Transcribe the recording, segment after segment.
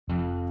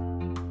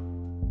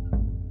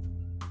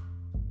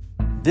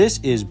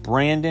This is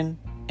Brandon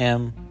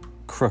M.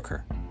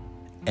 Crooker,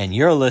 and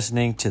you're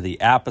listening to the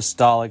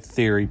Apostolic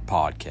Theory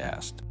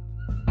Podcast.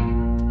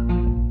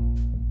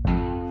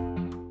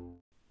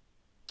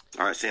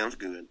 All right, sounds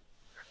good.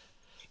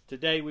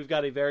 Today we've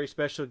got a very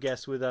special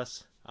guest with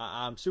us.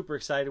 I'm super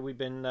excited. We've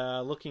been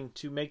looking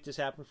to make this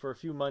happen for a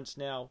few months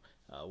now.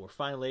 We're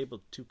finally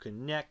able to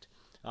connect.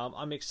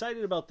 I'm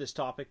excited about this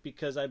topic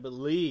because I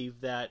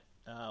believe that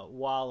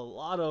while a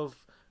lot of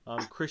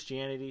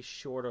Christianity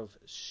sort of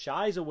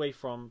shies away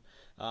from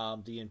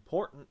the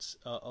importance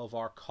of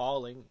our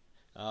calling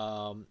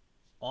on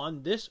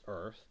this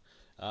earth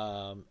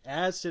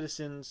as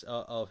citizens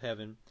of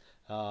heaven,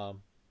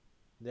 I'm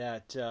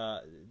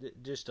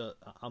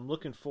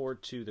looking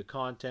forward to the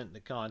content and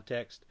the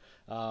context.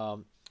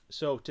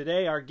 So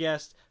today our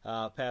guest,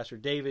 Pastor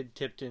David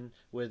Tipton,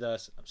 with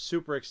us. I'm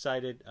super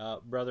excited.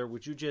 Brother,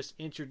 would you just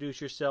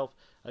introduce yourself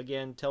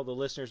again, tell the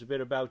listeners a bit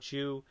about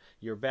you,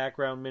 your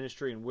background,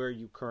 ministry, and where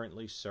you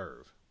currently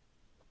serve?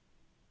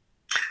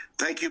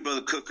 Thank you,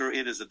 Brother Cooker.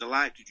 It is a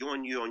delight to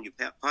join you on your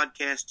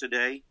podcast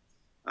today.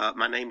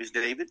 My name is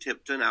David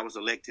Tipton. I was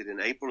elected in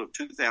April of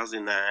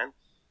 2009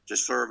 to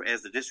serve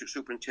as the District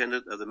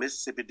Superintendent of the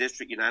Mississippi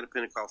District United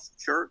Pentecostal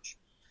Church.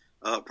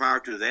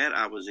 Prior to that,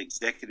 I was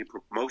Executive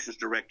Promotions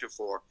Director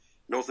for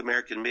North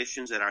American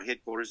Missions at our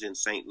headquarters in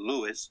St.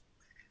 Louis.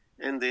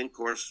 And then, of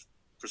course,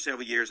 for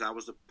several years, I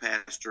was the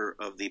pastor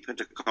of the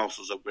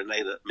Pentecostals of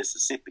Grenada,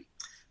 Mississippi.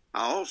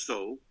 I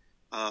also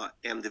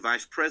am the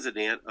Vice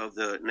President of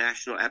the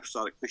National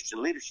Apostolic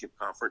Christian Leadership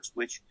Conference,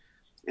 which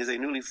is a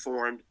newly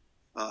formed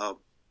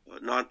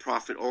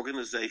nonprofit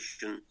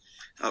organization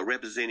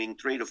representing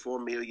 3 to 4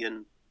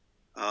 million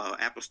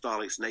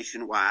apostolics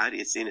nationwide.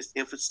 It's in its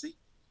infancy,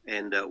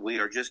 and we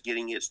are just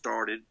getting it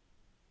started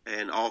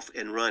and off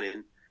and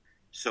running.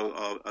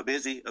 So a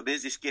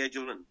busy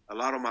schedule and a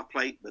lot on my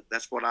plate, but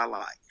that's what I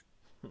like.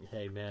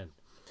 Amen.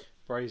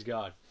 Praise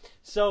God.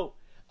 So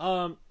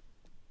I'm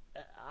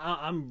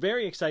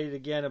very excited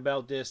again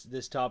about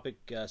this topic,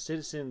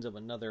 citizens of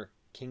another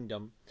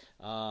kingdom,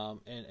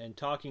 and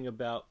talking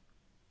about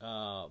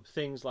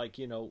things like,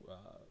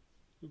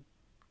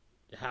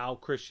 how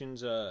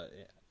Christians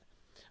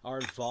are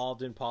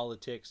involved in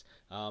politics,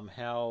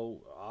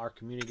 how our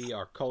community,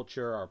 our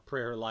culture, our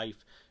prayer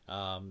life,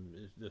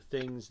 the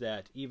things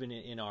that even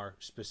in our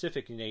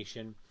specific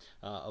nation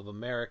of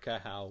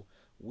America, how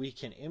we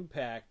can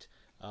impact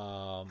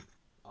our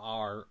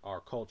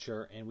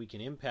culture and we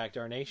can impact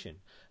our nation.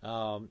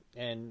 And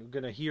we're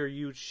going to hear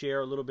you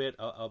share a little bit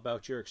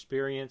about your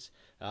experience,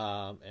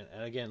 and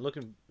again,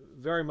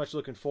 very much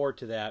looking forward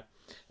to that.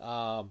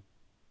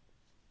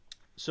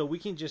 So we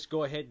can just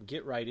go ahead and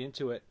get right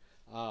into it.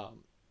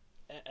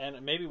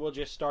 And maybe we'll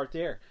just start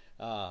there,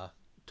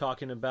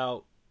 talking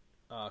about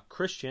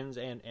Christians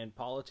and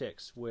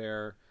politics,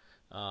 where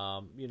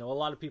a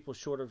lot of people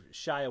sort of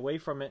shy away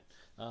from it,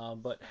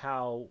 but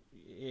how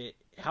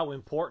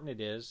important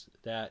it is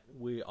that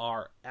we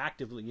are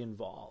actively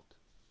involved.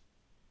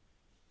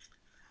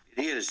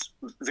 It is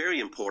very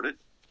important.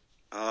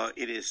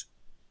 It is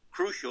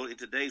crucial in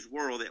today's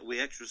world that we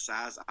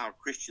exercise our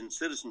Christian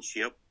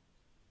citizenship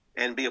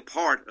and be a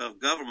part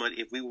of government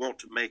if we want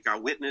to make our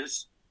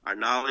witness, our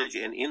knowledge,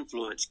 and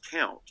influence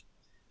count.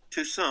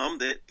 To some,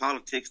 that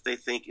politics they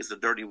think is a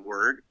dirty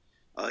word.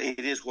 It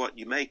is what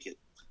you make it.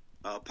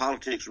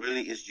 Politics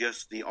really is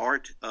just the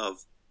art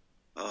of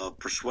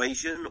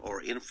persuasion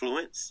or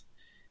influence.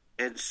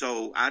 And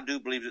so I do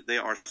believe that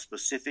there are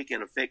specific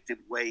and effective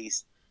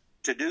ways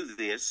to do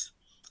this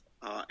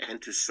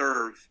and to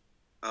serve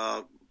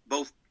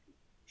both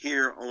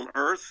here on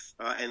earth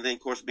and then, of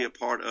course, be a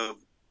part of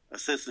a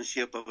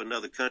citizenship of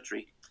another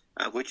country,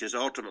 which is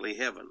ultimately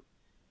heaven.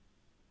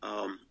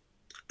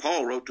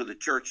 Paul wrote to the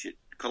church at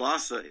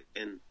Colossae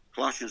in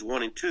Colossians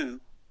 1 and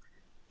 2,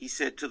 he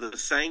said, "To the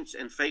saints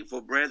and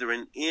faithful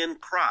brethren in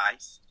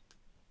Christ,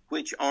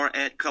 which are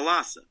at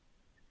Colossae."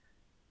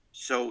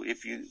 So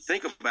if you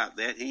think about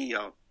that,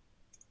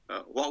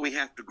 what we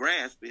have to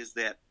grasp is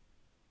that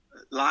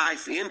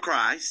life in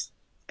Christ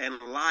and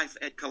life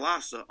at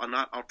Colossae are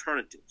not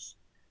alternatives.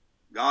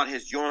 God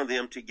has joined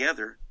them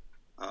together,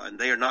 and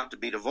they are not to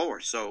be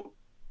divorced. So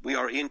we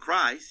are in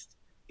Christ.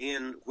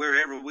 In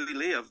wherever we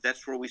live,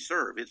 that's where we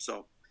serve. It's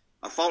a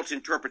false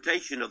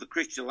interpretation of the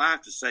Christian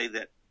life to say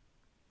that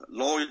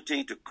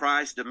loyalty to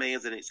Christ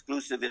demands an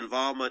exclusive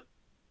involvement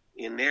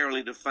in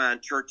narrowly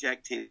defined church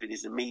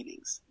activities and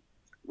meetings.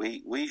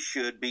 We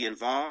should be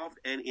involved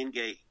and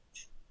engaged.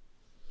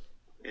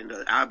 And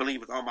I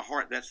believe with all my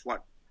heart that's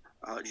what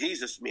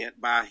Jesus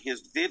meant by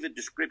his vivid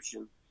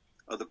description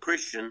of the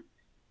Christian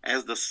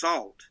as the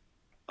salt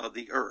of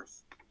the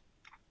earth.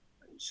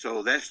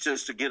 So that's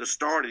just to get us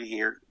started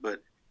here,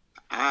 but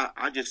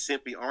I just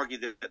simply argue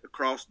that the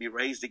cross be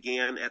raised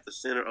again at the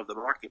center of the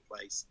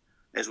marketplace,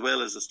 as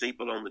well as the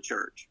steeple on the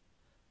church.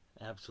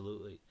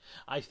 Absolutely.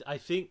 I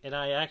think, and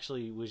I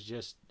actually was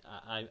just,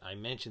 I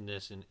mentioned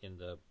this in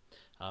the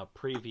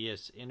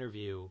previous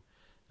interview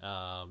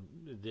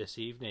this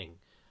evening,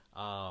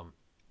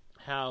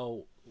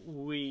 how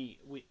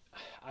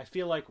I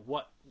feel like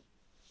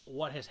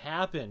what has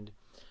happened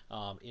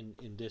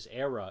in this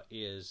era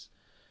is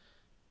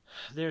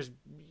there's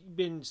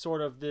been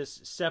sort of this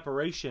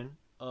separation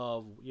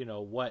of,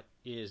 what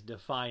is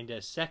defined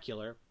as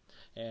secular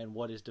and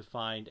what is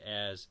defined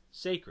as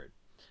sacred.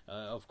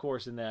 Of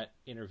course, in that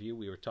interview,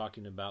 we were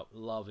talking about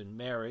love and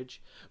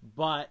marriage,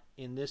 but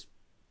in this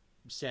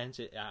sense,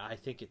 I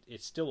think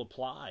it still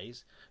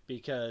applies,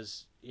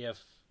 because if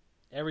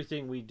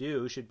everything we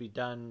do should be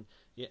done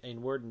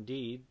in word and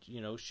deed,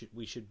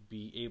 we should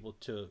be able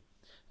to,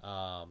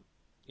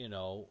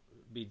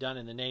 be done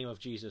in the name of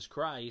Jesus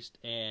Christ,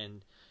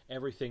 and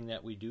everything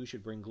that we do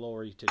should bring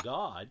glory to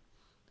God.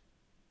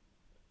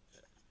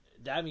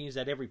 That means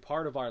that every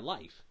part of our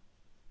life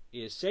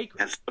is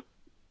sacred.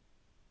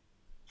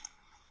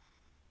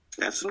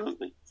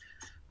 Absolutely.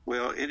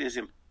 Well, it is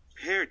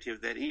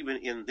imperative that even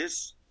in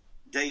this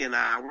day and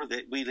hour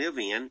that we live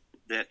in,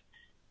 that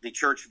the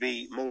church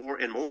be more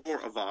and more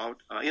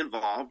involved,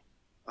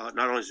 not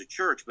only as a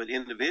church, but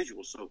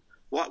individuals. So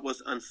what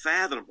was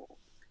unfathomable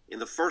in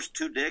the first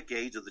 2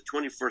 decades of the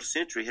 21st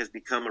century has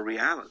become a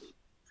reality.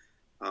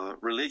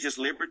 Religious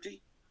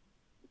liberty,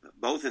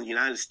 both in the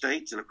United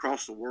States and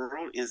across the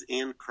world, is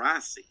in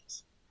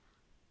crisis.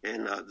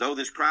 And though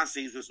this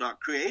crisis was not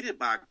created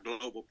by a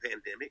global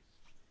pandemic,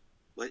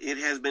 but it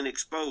has been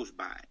exposed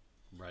by it.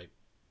 Right.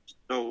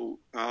 So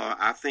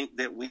I think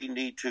that we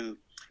need to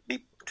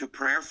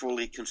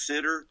prayerfully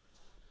consider.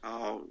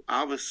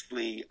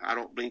 Obviously, I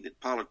don't believe that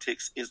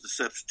politics is the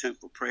substitute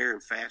for prayer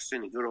and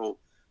fasting and good old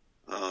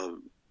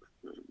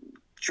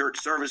church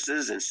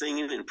services and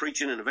singing and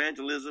preaching and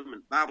evangelism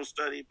and Bible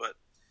study. But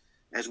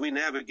as we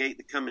navigate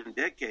the coming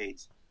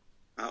decades,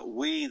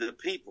 we, the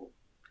people,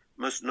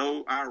 must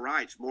know our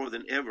rights more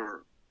than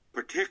ever,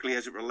 particularly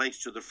as it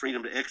relates to the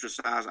freedom to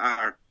exercise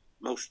our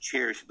most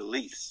cherished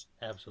beliefs.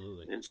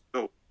 Absolutely. And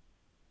so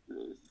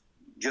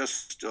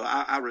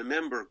I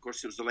remember, of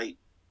course, it was the late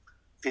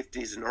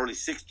 50s and early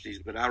 60s,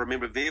 but I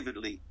remember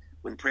vividly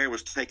when prayer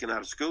was taken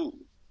out of school.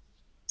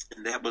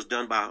 And that was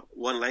done by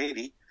one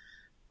lady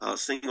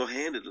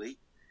single-handedly.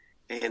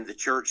 And the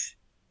church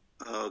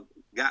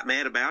got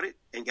mad about it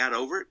and got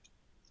over it,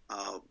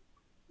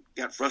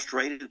 got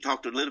frustrated and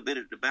talked a little bit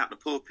about the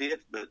pulpit,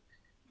 but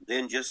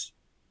then just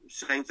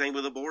same thing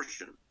with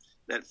abortion.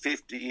 That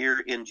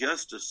 50-year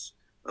injustice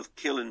of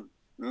killing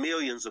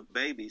millions of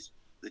babies,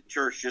 the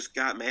church just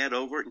got mad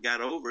over it and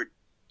got over it,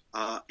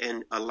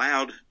 and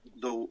allowed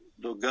the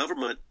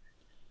government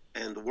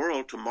and the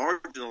world to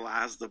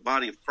marginalize the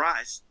body of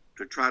Christ,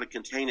 to try to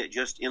contain it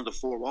just in the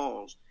four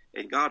walls.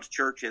 And God's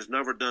church has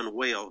never done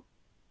well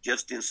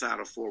just inside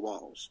of four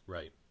walls.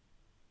 Right.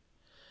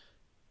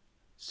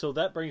 So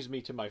that brings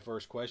me to my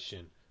first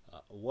question.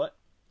 What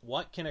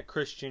can a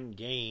Christian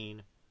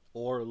gain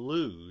or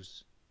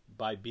lose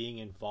by being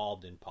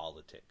involved in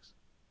politics?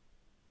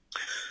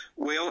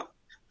 Well,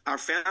 our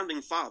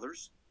founding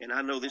fathers, and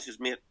I know this is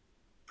meant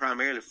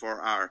primarily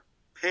for our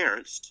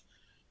parents,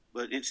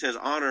 but it says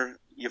honor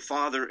your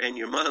father and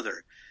your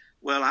mother.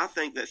 Well, I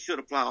think that should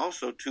apply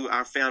also to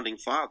our founding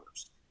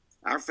fathers.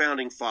 Our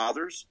founding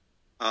fathers,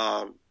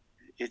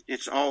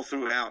 it's all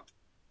throughout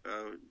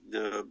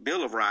the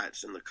Bill of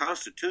Rights and the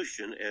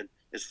Constitution, and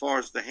as far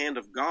as the hand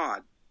of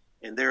God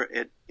and their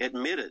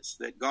admittance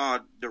that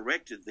God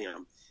directed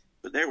them.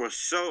 But there were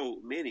so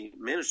many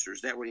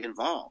ministers that were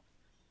involved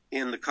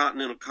in the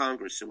Continental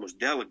Congress and was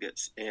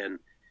delegates, and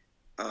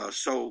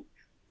so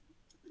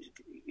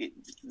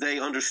they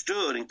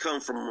understood and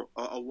come from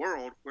a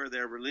world where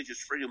their religious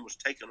freedom was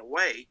taken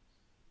away.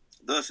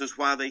 Thus is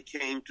why they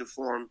came to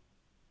form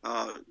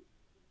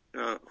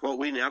what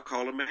we now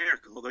call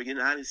America, or the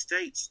United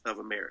States of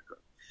America.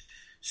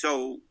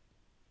 So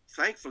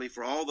thankfully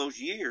for all those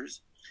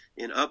years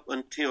and up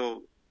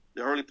until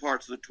the early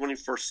parts of the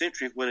 21st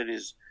century, when it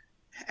has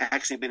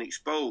actually been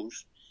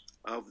exposed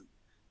of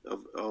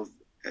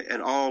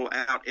an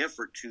all-out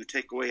effort to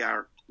take away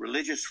our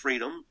religious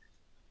freedom,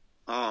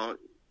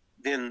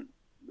 then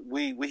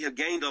we have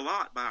gained a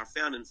lot by our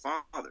founding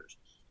fathers.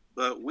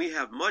 But we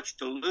have much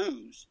to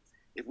lose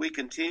if we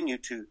continue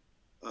to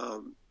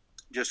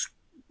just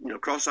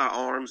cross our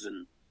arms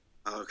and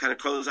kind of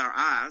close our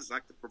eyes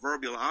like the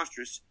proverbial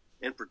ostrich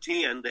and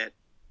pretend that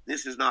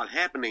this is not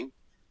happening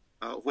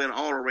when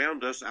all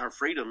around us our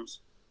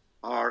freedoms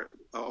are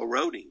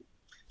eroding.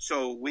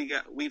 So we've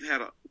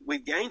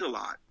gained a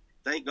lot.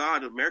 Thank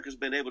God America's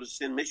been able to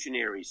send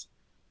missionaries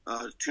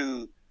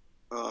to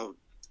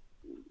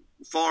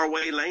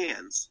faraway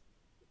lands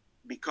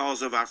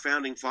because of our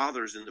founding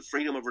fathers and the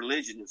freedom of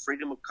religion and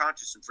freedom of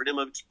conscience and freedom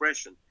of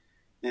expression.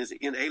 There's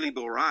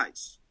inalienable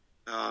rights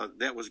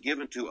that was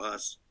given to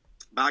us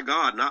by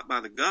God, not by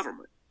the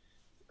government.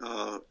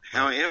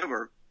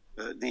 However,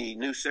 the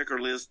new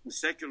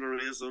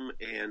secularism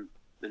and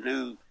the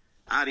new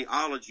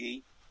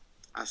ideology,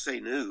 I say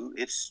new,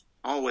 it's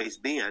always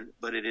been,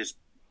 but it is,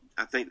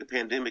 I think the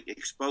pandemic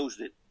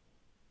exposed it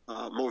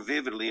more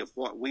vividly of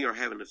what we are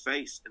having to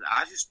face. And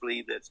I just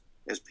believe that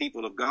as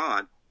people of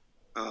God,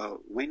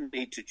 we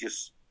need to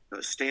just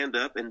stand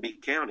up and be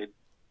counted,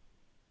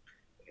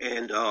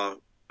 and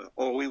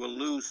or we will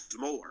lose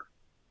more.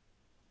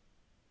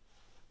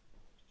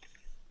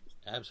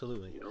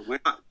 Absolutely.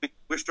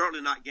 We're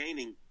certainly not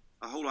gaining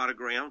a whole lot of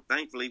ground.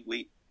 Thankfully,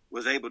 we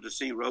was able to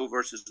see Roe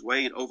versus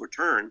Wade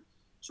overturned.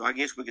 So I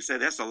guess we could say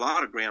that's a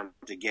lot of ground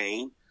to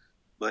gain.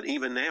 But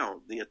even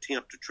now, the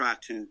attempt to try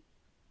to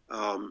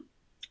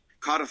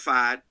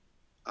codify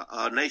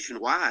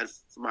nationwide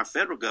from our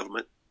federal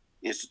government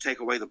is to take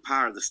away the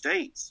power of the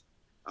states.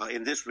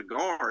 In this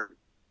regard,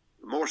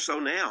 more so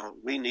now,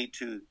 we need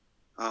to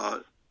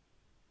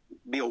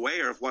be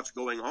aware of what's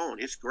going on.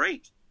 It's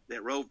great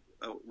that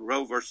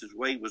Roe versus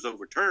Wade was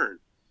overturned,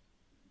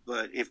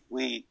 but if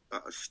we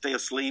stay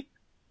asleep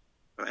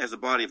as a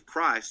body of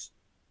Christ,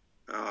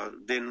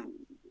 then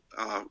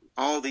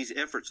all these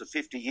efforts of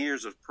 50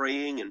 years of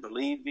praying and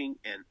believing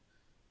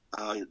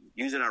and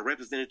using our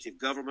representative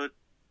government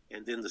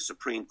and then the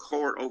Supreme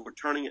Court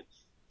overturning it,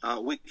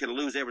 we can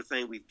lose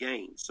everything we've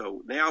gained.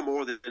 So now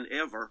more than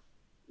ever,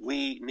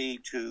 we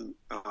need to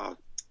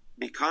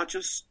be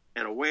conscious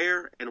and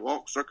aware and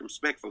walk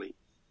circumspectly.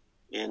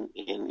 And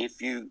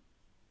if you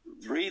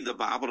read the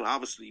Bible, and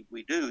obviously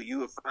we do, you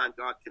will find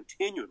God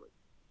continually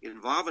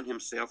involving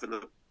himself in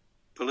the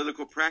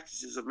political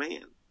practices of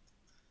man.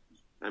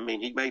 I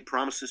mean, he made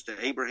promises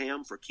to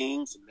Abraham for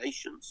kings and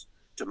nations,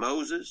 to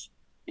Moses.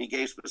 He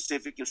gave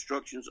specific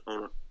instructions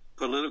on a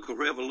political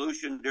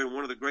revolution during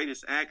one of the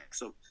greatest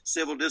acts of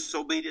civil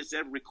disobedience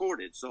ever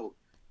recorded. So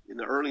in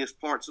the earliest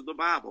parts of the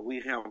Bible,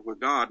 we have where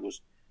God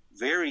was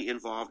very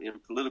involved in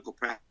political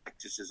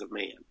practices of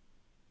man.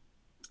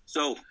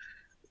 So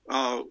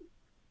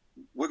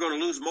we're going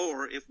to lose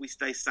more if we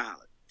stay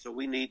silent. So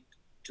we need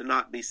to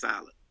not be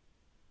silent.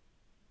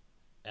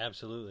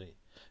 Absolutely.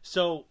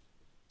 So,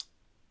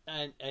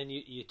 and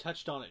you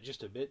touched on it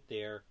just a bit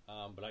there,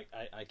 but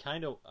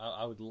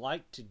I would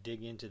like to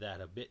dig into that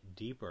a bit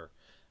deeper.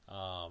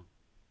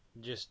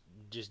 Just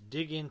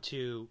dig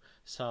into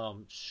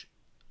some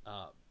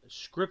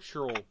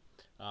scriptural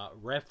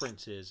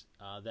references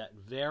that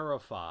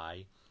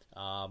verify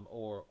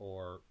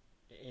or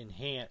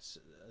enhance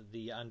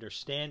the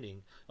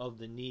understanding of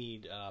the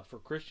need for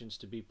Christians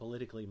to be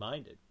politically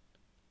minded.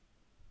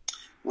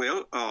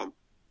 Well,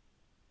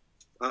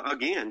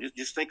 again,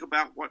 just think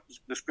about what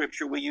the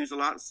scripture we use a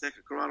lot in 2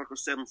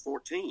 Chronicles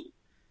 7:14.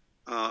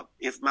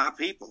 If my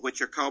people,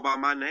 which are called by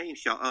my name,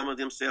 shall humble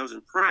themselves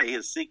and pray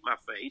and seek my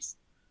face,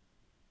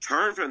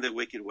 turn from their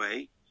wicked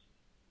way,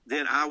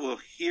 then I will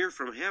hear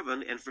from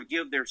heaven and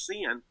forgive their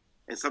sin.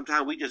 And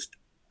sometimes we just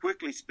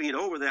quickly speed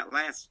over that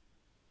last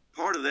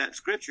part of that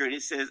scripture, and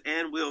it says,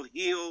 and will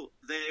heal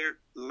their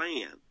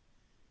land.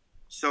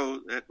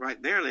 So that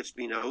right there lets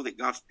me know that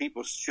God's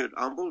people should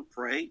humble,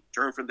 pray,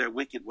 turn from their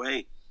wicked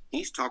way.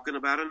 He's talking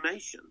about a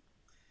nation.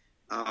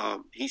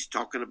 He's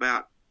talking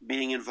about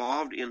being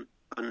involved in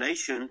a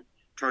nation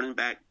turning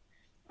back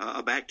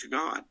to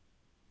God.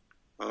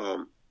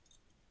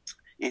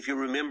 If you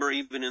remember,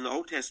 even in the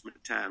Old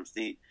Testament times,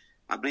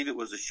 I believe it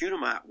was a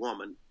Shunammite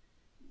woman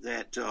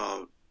that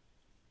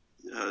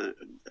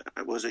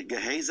was it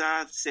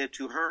Gehazi said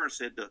to her,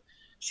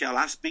 shall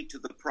I speak to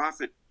the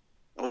prophet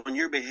on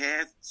your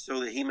behalf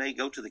so that he may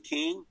go to the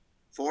king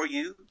for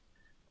you?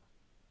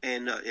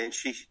 And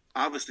she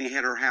obviously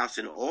had her house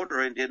in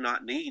order and did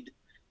not need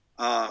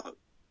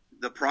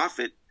the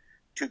prophet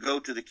to go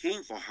to the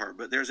king for her.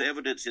 But there's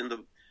evidence in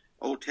the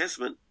Old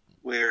Testament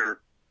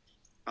where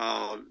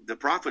the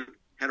prophet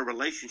had a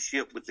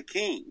relationship with the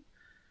king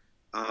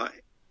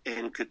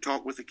and could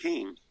talk with the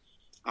king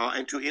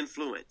and to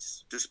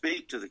influence, to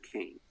speak to the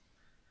king.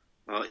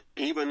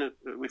 Even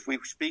if we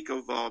speak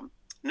of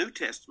New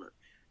Testament,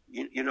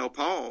 you know,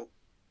 Paul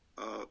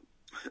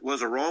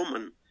was a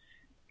Roman,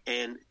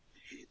 and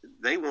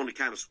they wanted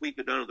to kind of sweep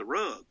it under the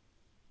rug.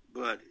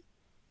 But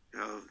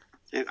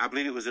I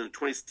believe it was in the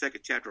 22nd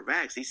chapter of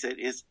Acts. He said,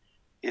 is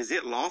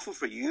it lawful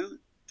for you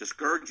to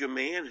scourge a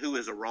man who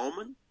is a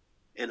Roman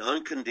and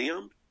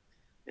uncondemned?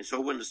 And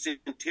so when the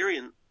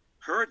centurion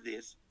heard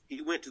this,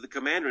 he went to the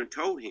commander and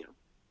told him,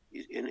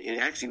 and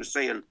actually was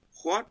saying,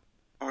 what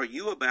are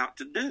you about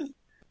to do?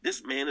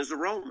 This man is a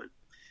Roman.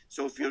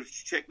 So if you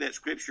check that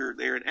scripture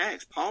there in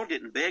Acts, Paul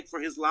didn't beg for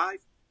his life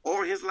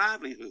or his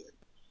livelihood.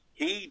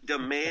 He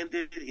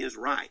demanded his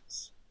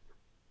rights.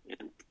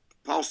 And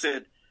Paul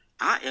said,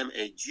 I am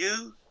a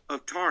Jew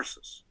of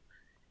Tarsus.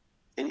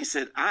 And he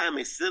said, I am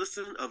a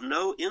citizen of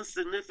no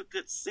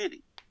insignificant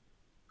city.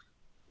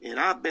 And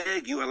I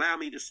beg you, allow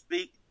me to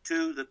speak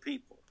to the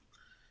people.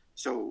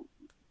 So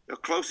a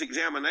close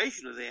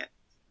examination of that,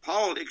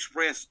 Paul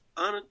expressed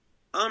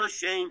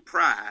unashamed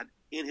pride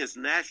in his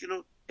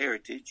national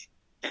heritage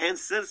and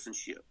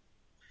citizenship.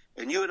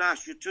 And you and I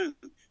should too.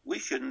 We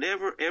should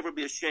never, ever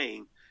be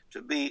ashamed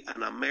to be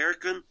an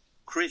American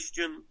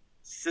Christian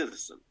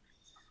citizen.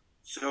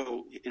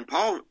 So, and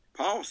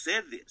Paul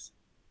said this,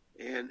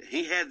 and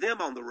he had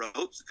them on the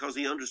ropes because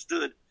he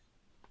understood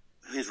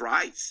his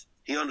rights.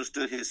 He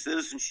understood his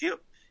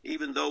citizenship,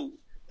 even though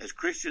as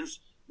Christians,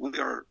 we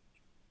are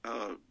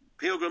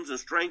pilgrims and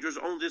strangers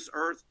on this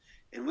earth,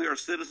 and we are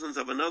citizens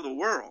of another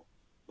world.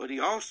 But he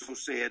also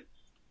said,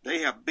 they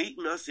have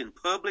beaten us in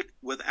public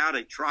without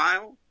a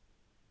trial,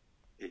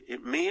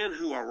 men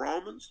who are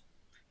Romans,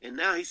 And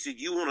now he said,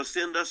 you want to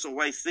send us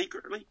away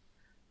secretly?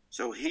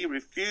 So he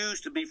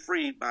refused to be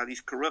freed by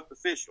these corrupt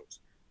officials.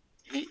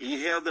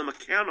 He held them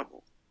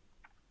accountable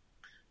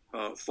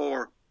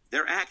for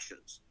their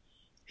actions.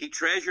 He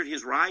treasured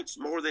his rights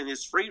more than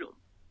his freedom,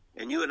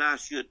 and you and I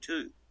should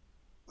too.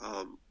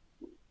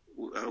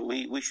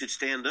 We should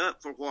stand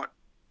up for what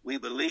we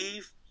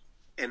believe,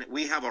 and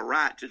we have a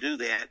right to do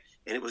that,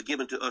 and it was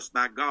given to us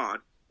by God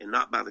and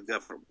not by the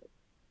government.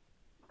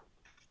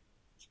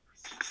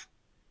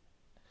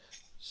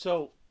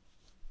 So,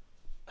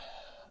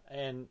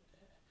 and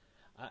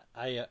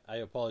I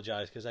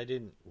apologize because I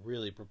didn't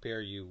really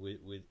prepare you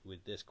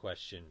with this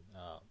question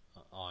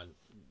on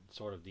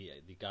sort of the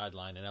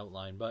guideline and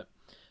outline, but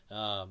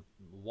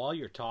while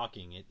you're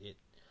talking, it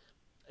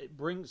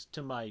brings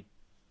to my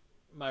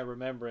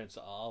remembrance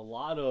a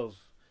lot of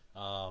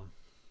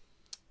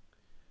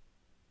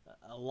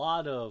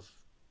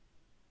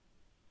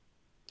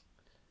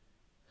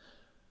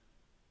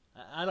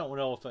I don't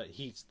know if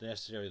heat's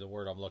necessarily the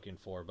word I'm looking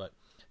for, but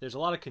there's a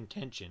lot of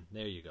contention.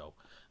 There you go.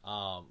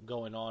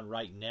 Going on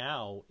right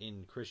now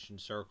in Christian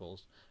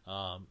circles.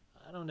 I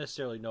don't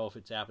necessarily know if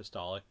it's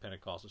apostolic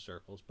Pentecostal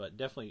circles, but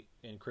definitely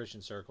in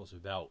Christian circles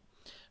about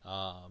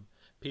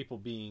people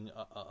being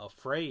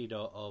afraid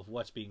of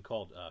what's being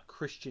called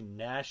Christian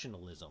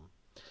nationalism.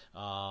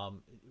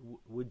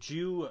 Would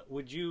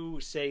you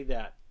say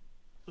that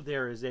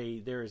there is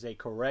a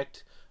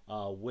correct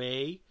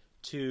way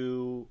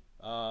to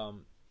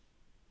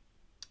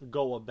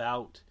go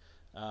about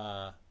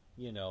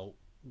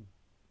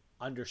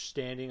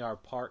understanding our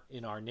part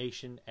in our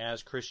nation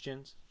as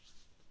Christians?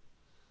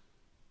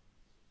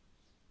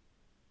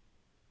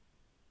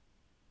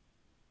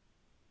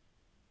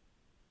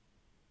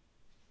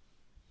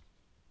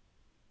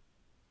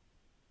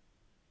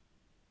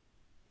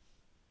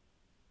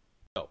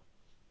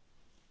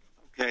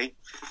 Okay.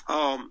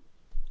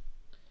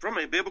 From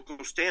a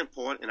biblical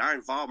standpoint and our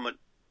involvement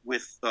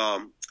with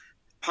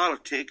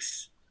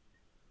politics,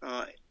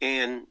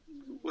 and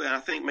I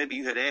think maybe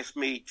you had asked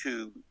me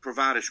to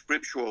provide a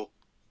scriptural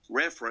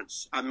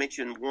reference. I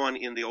mentioned one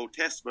in the Old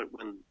Testament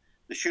when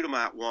the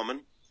Shunammite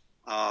woman,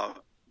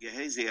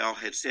 Gehaziel,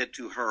 had said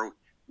to her,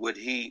 would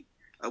she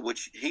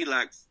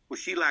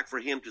like for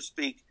him to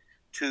speak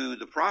to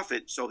the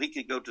prophet so he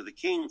could go to the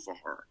king for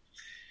her?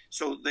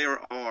 So there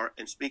are,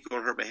 and speak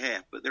on her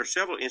behalf. But there are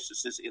several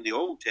instances in the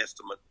Old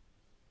Testament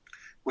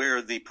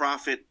where the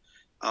prophet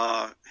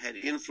had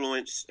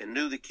influence and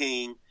knew the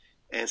king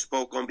and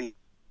spoke on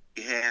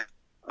behalf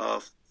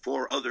of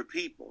for other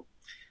people.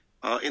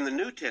 In the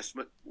New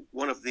Testament,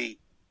 one of the,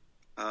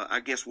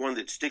 I guess one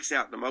that sticks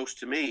out the most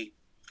to me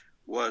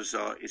was,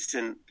 it's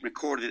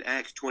recorded in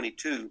Acts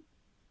 22,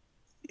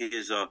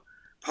 is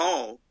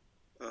Paul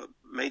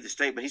made the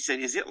statement. He said,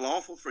 is it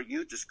lawful for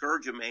you to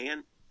scourge a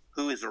man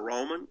who is a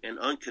Roman and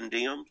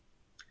uncondemned?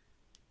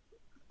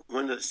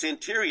 When the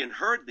centurion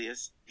heard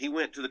this, he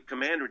went to the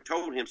commander and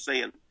told him,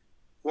 saying,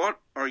 what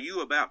are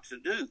you about to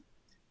do?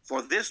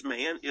 For this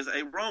man is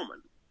a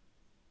Roman.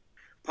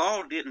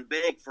 Paul didn't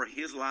beg for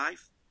his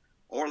life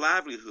or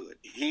livelihood.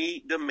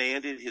 He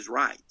demanded his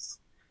rights.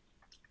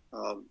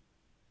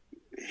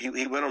 He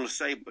went on to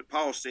say, but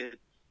Paul said,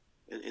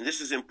 and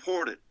this is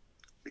important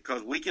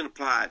because we can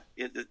apply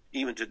it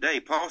even today.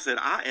 Paul said,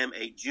 I am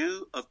a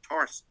Jew of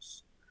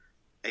Tarsus,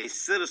 a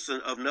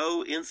citizen of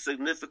no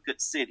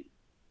insignificant city,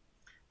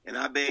 and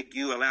I beg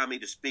you allow me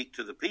to speak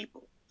to the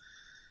people.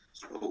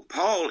 So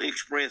Paul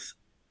expressed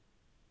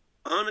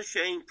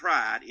unashamed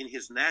pride in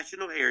his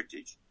national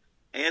heritage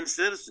and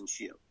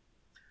citizenship,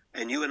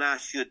 and you and I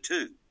should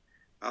too.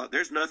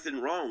 There's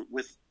nothing wrong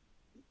with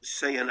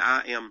saying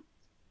I am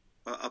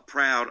a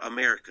proud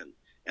American.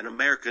 An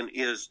American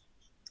is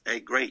a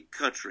great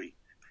country.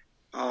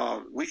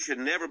 We should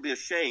never be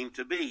ashamed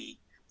to be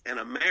an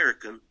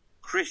American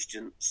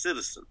Christian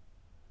citizen.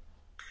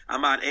 I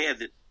might add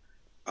that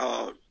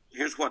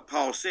here's what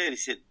Paul said. He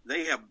said,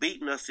 they have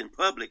beaten us in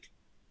public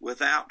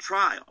without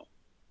trial,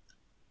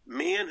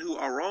 men who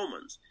are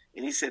Romans.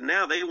 And he said,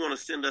 now they want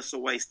to send us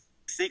away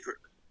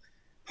secretly.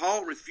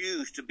 Paul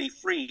refused to be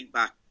freed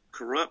by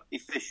corrupt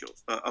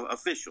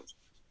officials.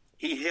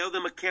 He held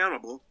them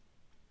accountable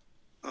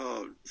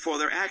for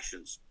their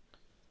actions.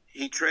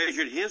 He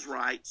treasured his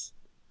rights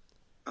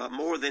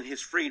more than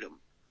his freedom,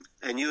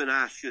 and you and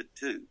I should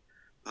too.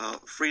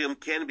 Freedom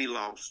can be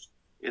lost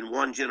in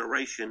one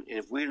generation, and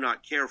if we're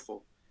not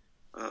careful.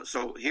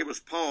 So here was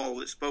Paul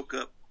that spoke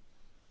up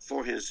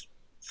for his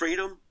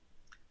freedom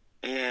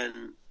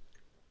and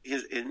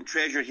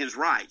treasured his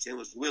rights and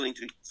was willing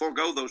to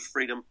forego those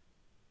freedom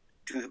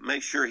to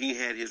make sure he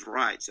had his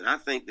rights. And I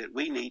think that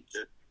we need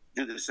to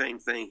do the same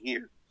thing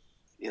here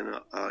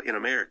in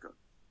America.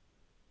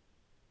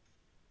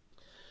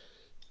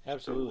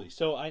 Absolutely.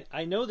 So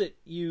I know that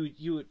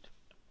you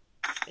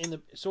in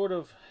the sort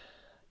of,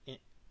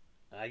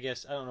 I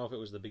guess, I don't know if it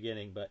was the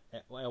beginning, but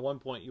at one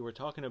point you were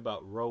talking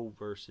about Roe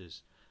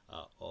versus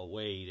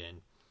Wade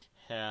and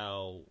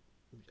how,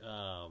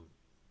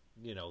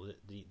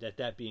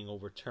 that being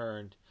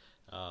overturned,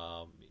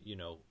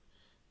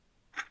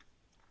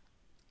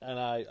 And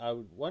I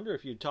would wonder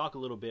if you'd talk a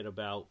little bit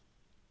about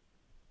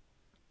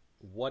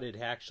what had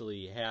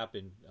actually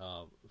happened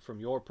from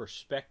your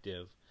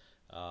perspective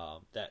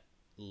that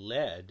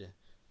led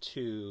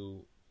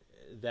to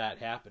that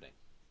happening.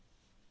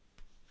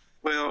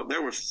 Well,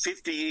 there were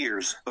 50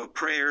 years of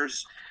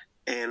prayers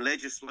and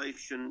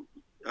legislation.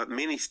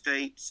 Many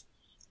states,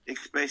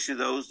 especially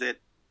those that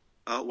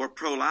were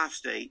pro-life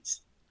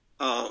states,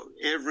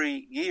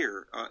 every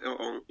year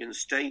in the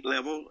state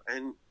level,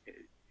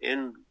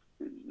 and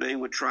they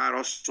would try it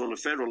also on the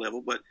federal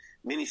level, but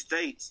many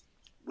states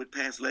would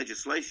pass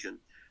legislation.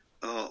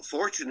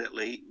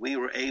 Fortunately, we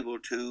were able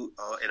to,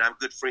 and I'm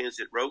good friends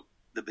that wrote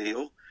the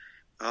bill,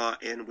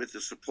 and with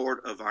the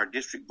support of our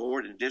district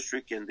board and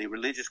district and the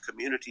religious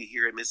community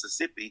here in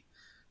Mississippi,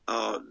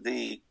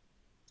 the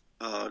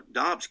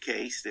Dobbs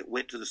case that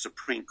went to the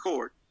Supreme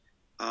Court,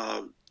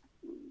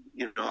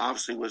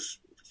 obviously was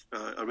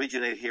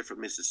originated here from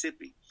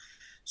Mississippi.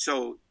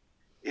 So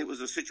it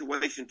was a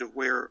situation to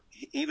where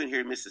even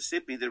here in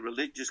Mississippi, the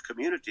religious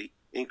community,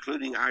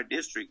 including our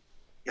district,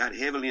 got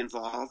heavily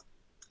involved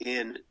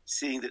in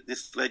seeing that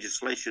this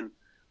legislation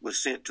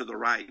was sent to the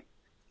right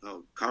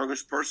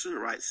congressperson, the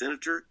right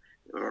senator,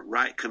 or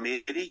right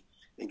committee,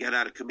 and got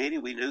out of committee.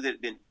 We knew that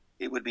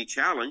it would be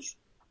challenged.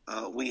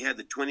 We had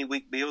the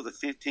 20-week bill, the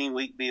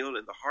 15-week bill,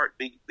 and the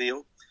heartbeat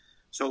bill.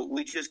 So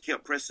we just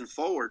kept pressing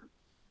forward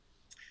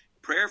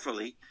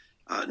prayerfully,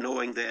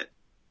 knowing that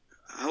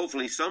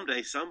hopefully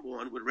someday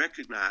someone would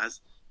recognize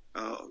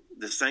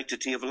the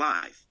sanctity of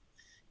life.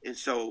 And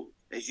so,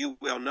 as you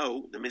well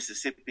know, the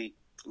Mississippi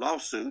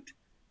lawsuit,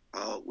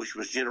 which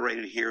was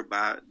generated here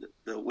by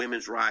the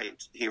women's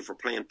rights here for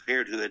Planned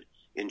Parenthood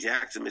in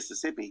Jackson,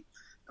 Mississippi,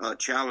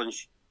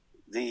 challenged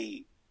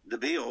the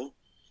bill,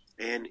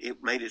 and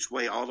it made its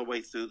way all the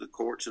way through the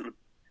courts and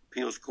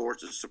appeals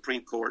courts and the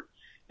Supreme Court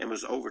and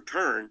was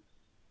overturned,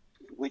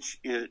 which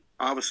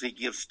obviously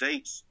gives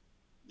states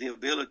the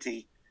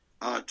ability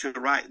to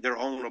write their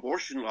own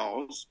abortion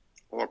laws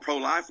or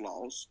pro-life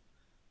laws.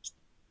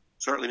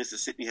 Certainly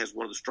Mississippi has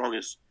one of the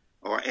strongest,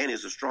 and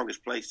is the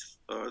strongest place,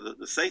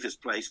 the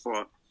safest place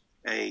for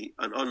an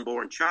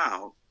unborn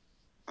child,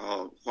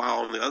 while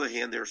on the other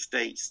hand, there are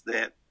states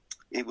that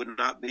it would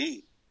not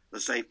be a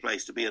safe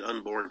place to be an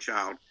unborn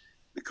child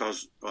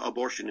because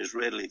abortion is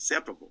readily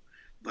acceptable.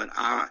 But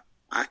I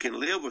can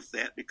live with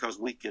that because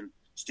we can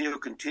still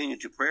continue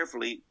to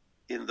prayerfully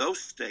in those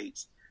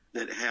states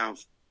that have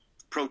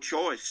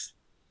pro-choice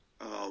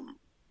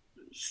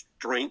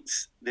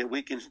strengths, that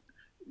we can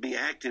be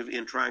active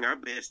in trying our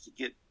best to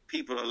get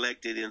people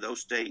elected in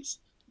those states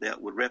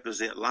that would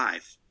represent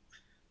life.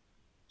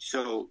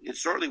 So it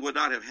certainly would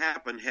not have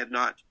happened had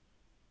not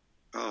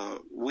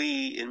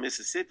we in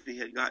Mississippi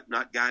had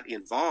not got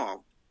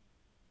involved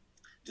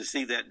to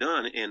see that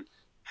done. And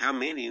how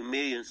many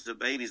millions of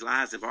babies'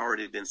 lives have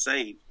already been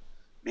saved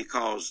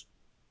because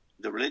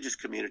the religious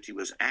community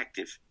was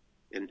active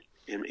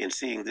in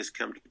seeing this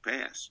come to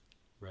pass.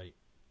 Right.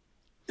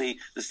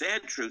 The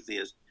sad truth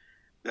is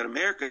that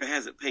America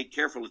hasn't paid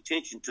careful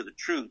attention to the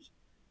truth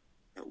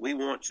that we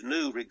once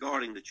knew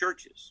regarding the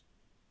churches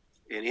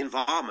and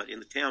involvement in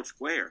the town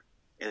square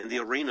and the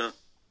arena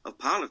of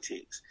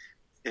politics.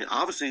 And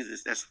obviously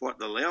that's what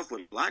the left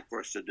would like for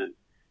us to do.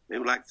 They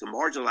would like to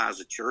marginalize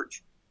the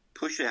church,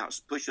 push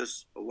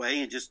us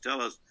away, and just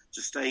tell us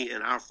to stay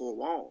in our four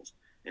walls.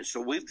 And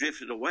so we've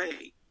drifted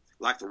away,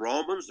 like the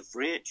Romans, the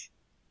French,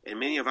 and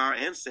many of our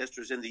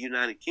ancestors in the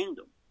United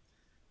Kingdom.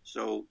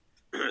 So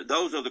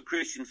those of the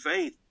Christian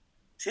faith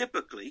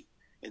typically,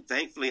 and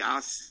thankfully I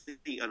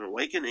see an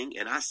awakening,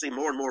 and I see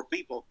more and more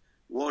people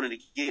wanting to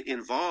get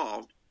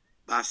involved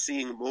by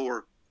seeing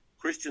more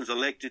Christians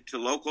elected to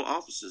local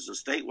offices and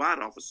statewide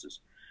offices.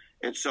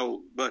 And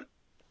so, but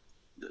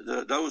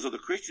those of the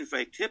Christian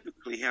faith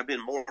typically have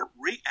been more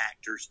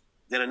reactors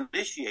than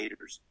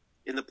initiators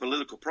in the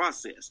political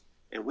process.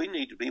 And we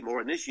need to be more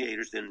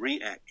initiators than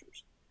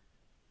reactors.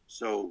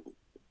 So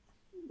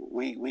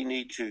we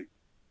need to,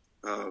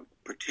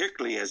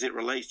 particularly as it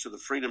relates to the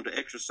freedom to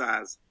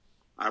exercise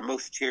our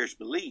most cherished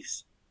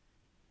beliefs,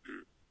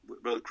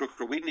 Brother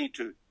Crooker, we need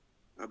to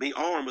be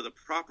armed with a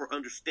proper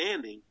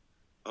understanding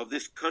of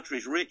this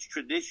country's rich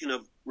tradition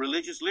of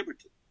religious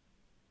liberty.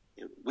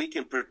 We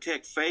can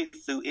protect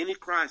faith through any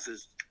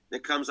crisis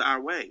that comes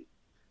our way.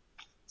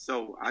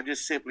 So I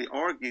just simply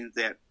argue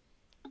that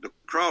the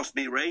cross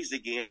be raised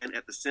again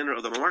at the center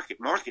of the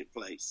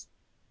marketplace,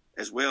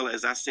 as well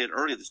as I said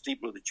earlier, the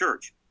steeple of the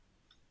church.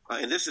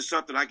 And this is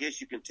something I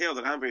guess you can tell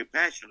that I'm very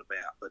passionate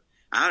about, but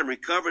I'm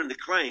recovering the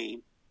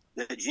claim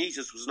that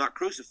Jesus was not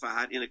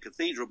crucified in a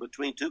cathedral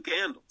between two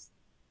candles,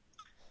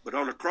 but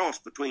on a cross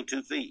between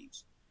two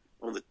thieves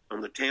on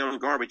the town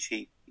garbage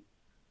heap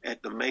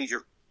at the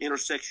major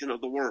intersection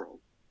of the world.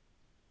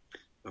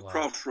 A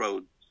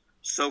crossroad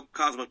so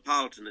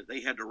cosmopolitan that they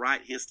had to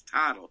write his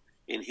title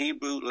in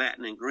Hebrew,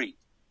 Latin, and Greek.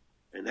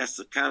 And that's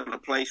the kind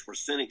of place where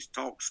cynics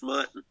talk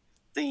smut and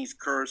thieves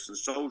curse and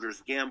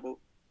soldiers gamble.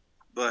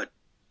 But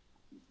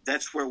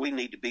that's where we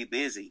need to be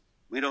busy.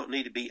 We don't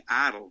need to be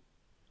idle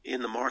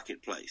in the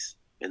marketplace.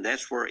 And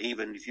that's where,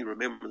 even if you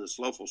remember, the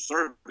slothful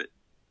servant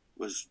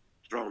was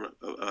thrown.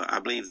 I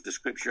believe the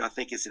scripture, I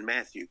think it's in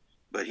Matthew,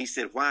 but he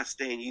said, "Why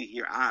stand you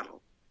here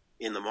idle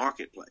in the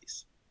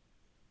marketplace?"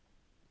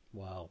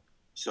 Wow.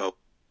 So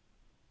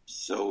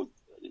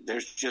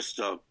there's just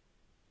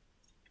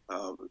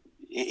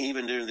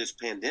even during this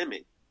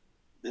pandemic,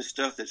 this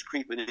stuff that's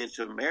creeping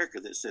into America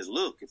that says,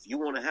 look, if you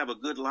want to have a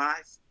good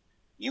life,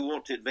 you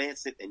want to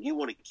advance it, and you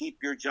want to keep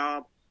your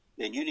job,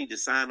 then you need to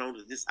sign on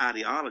to this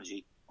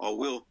ideology,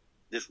 or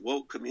this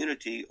woke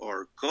community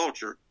or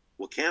culture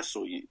will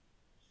cancel you.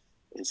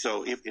 And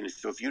so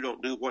if you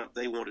don't do what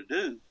they want to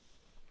do,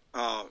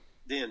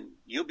 then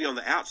you'll be on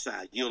the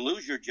outside. You'll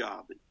lose your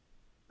job.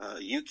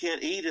 You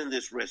can't eat in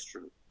this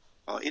restaurant.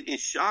 It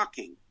is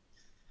shocking,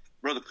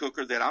 Brother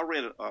Cooker, that I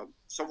read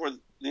somewhere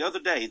the other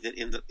day that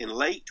in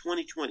late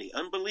 2020,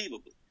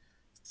 unbelievably,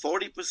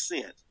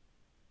 40%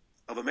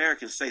 of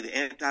Americans say the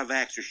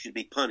anti-vaxxers should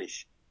be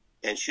punished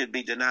and should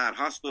be denied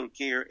hospital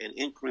care and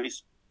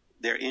increase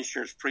their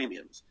insurance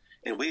premiums.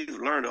 And we've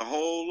learned a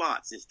whole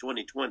lot since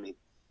 2020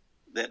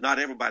 that not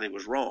everybody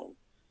was wrong.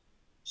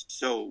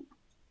 So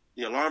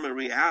the alarming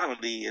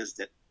reality is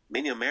that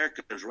many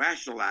Americans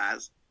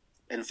rationalize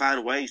and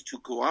find ways to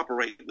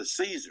cooperate with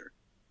Caesar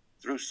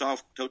through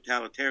soft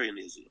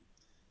totalitarianism.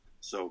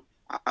 So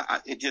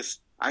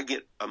I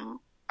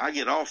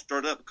get all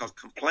stirred up because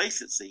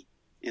complacency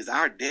is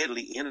our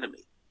deadly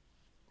enemy.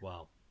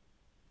 Wow.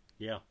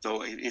 Yeah.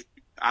 So if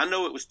I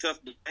know it was tough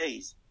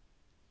days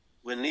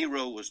when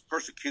Nero was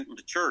persecuting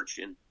the church,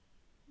 and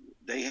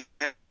they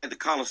had the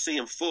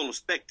Colosseum full of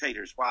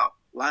spectators while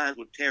lions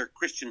would tear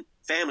Christian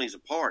families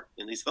apart,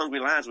 and these hungry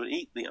lions would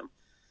eat them.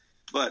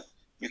 But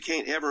you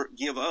can't ever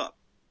give up.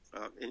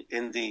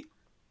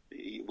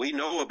 We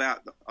know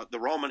about the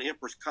Roman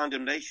emperor's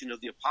condemnation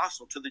of the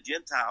apostle to the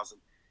Gentiles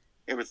and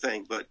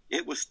everything, but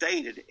it was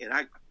stated, and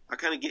I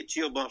kind of get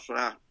chill bumps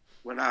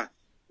when I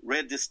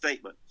read this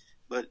statement,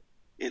 but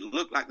it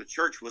looked like the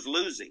church was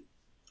losing,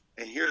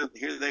 and here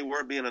they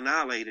were being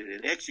annihilated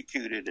and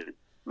executed and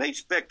made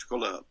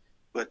spectacle of.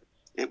 But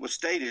it was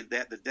stated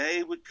that the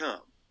day would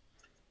come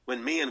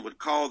when men would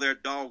call their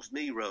dogs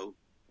Nero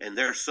and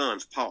their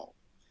sons Paul.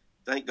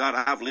 Thank God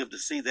I've lived to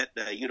see that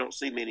day. You don't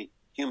see many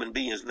human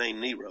beings named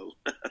Nero.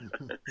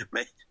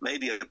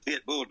 Maybe a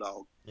pit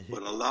bulldog,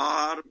 but a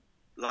lot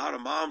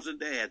of moms and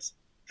dads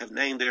have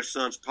named their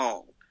sons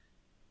Paul.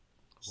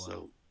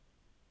 Wow.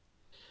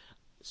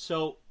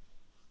 So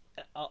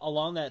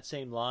along that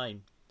same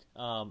line,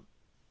 how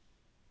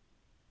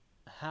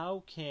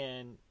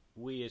can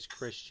we as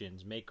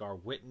Christians make our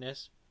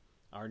witness,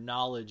 our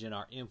knowledge, and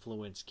our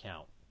influence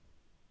count?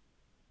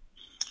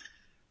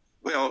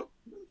 Well,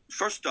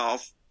 first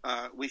off,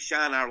 we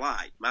shine our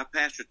light. My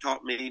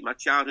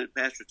childhood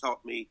pastor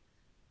taught me,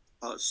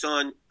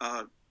 son,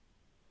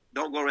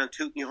 don't go around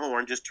tooting your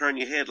horn, just turn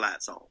your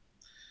headlights on.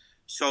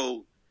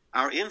 So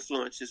our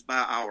influence is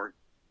by our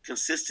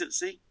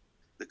consistency,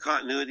 the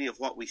continuity of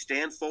what we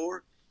stand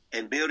for,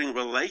 and building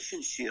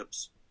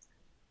relationships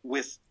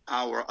with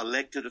our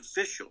elected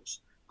officials.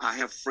 I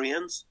have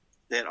friends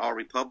that are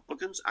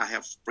Republicans. I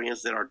have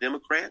friends that are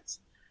Democrats.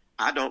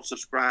 I don't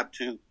subscribe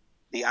to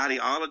the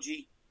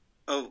ideology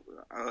of,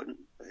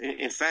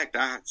 in fact,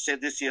 I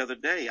said this the other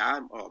day,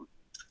 I'm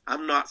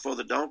not for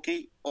the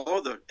donkey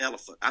or the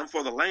elephant. I'm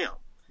for the lamb.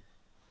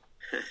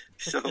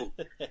 So,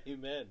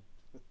 amen.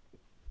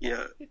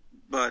 Yeah,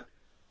 but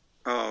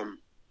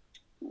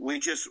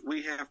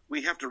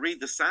we have to read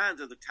the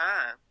signs of the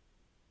time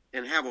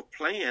and have a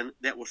plan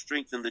that will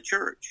strengthen the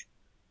church.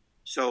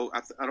 So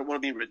I don't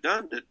want to be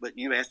redundant, but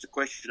you asked a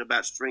question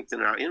about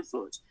strengthening our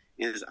influence.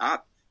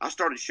 I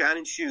started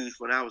shining shoes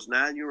when I was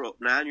 9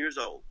 years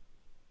old,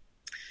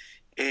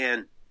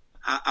 and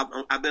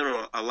I've been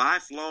on a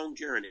lifelong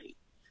journey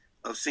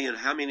of seeing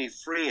how many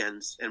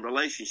friends and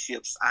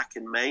relationships I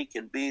can make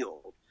and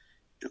build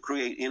to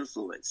create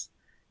influence.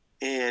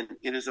 And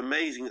it is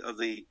amazing of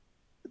the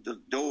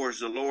doors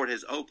the Lord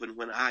has opened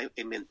when I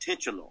am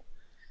intentional,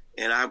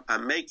 and I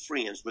make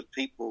friends with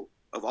people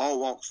of all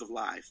walks of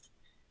life.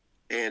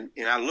 And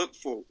I look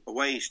for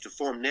ways to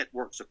form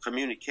networks of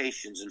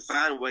communications and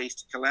find ways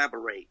to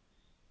collaborate.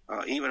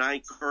 Even I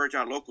encourage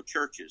our local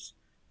churches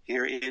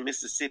here in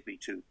Mississippi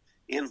to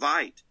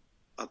invite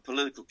a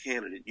political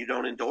candidate. You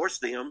don't endorse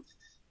them,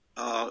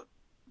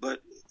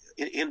 but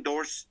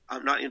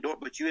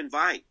you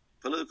invite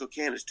political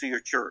candidates to your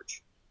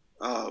church.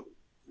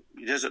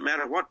 It doesn't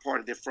matter what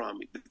party they're from,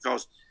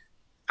 because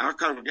our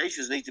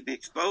congregations need to be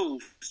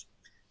exposed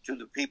to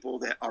the people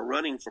that are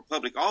running for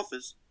public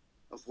office,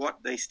 of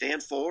what they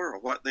stand for or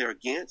what they're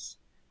against.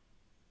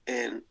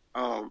 And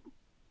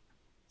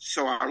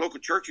so our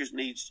local churches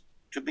needs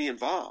to be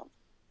involved.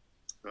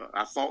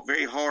 I fought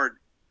very hard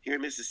here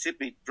in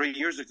Mississippi 3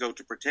 years ago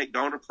to protect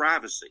donor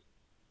privacy.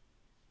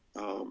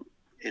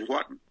 And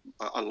what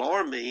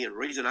alarmed me, and the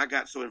reason I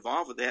got so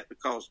involved with that,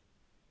 because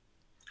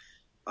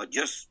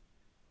just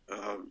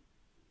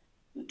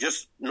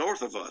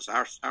north of us,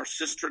 our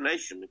sister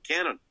nation,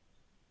 Canada,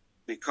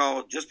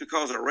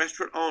 because a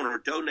restaurant owner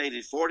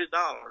donated $40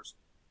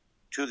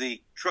 to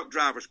the truck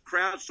drivers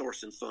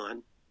crowdsourcing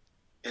fund,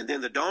 and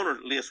then the donor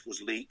list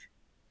was leaked.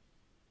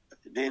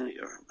 Then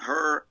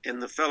her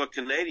and the fellow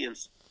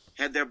Canadians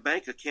had their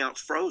bank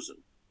accounts frozen,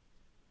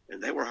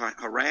 and they were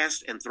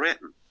harassed and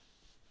threatened.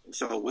 And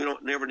so we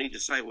don't never need to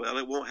say, well,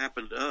 it won't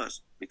happen to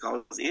us,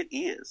 because it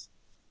is.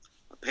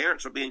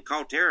 Parents are being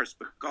called terrorists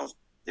because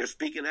they're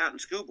speaking out in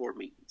school board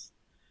meetings.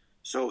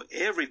 So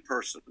every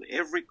person,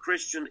 every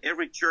Christian,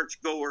 every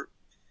churchgoer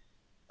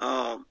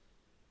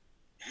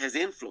has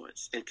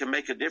influence and can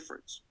make a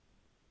difference.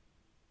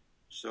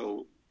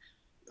 So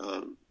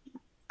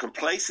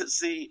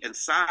complacency and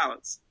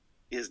silence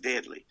is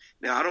deadly.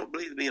 Now, I don't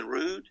believe in being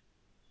rude.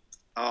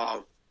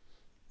 I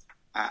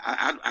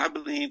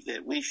believe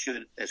that we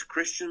should, as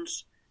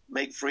Christians,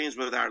 make friends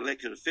with our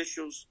elected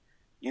officials.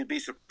 You'd be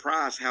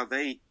surprised how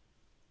they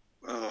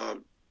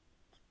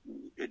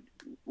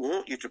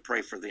want you to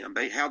pray for them.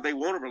 How they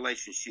want a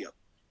relationship,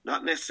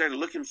 not necessarily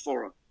looking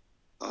for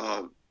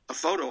a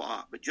photo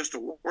op, but just a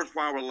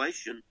worthwhile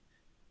relation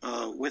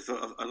with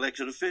an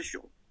elected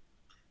official.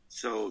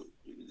 So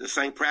the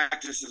same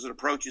practices and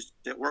approaches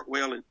that work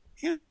well in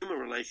human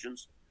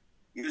relations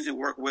usually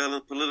work well in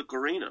the political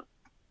arena.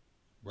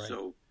 Right.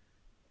 So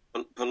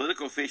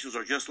political officials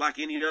are just like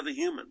any other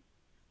human.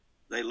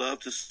 They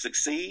love to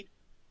succeed,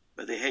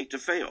 but they hate to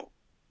fail.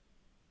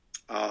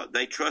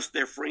 They trust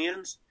their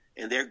friends,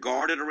 and they're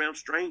guarded around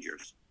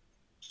strangers.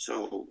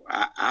 So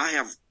I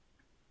have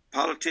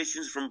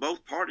politicians from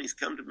both parties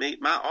come to me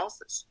at my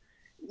office,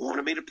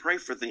 wanting me to pray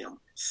for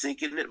them,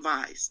 seeking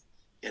advice,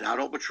 and I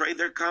don't betray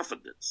their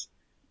confidence.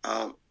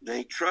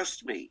 They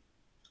trust me.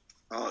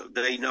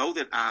 They know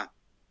that I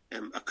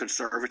am a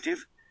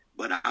conservative,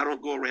 but I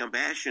don't go around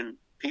bashing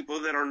people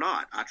that are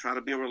not. I try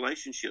to build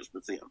relationships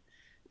with them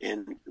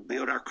and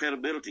build our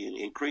credibility and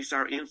increase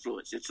our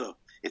influence. It's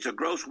a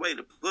gross way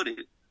to put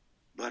it,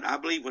 but I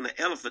believe when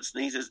the elephant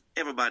sneezes,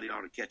 everybody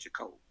ought to catch a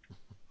cold.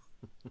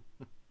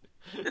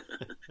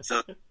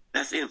 So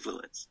that's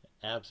influence.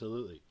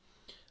 Absolutely.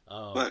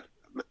 But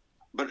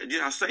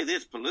I'll say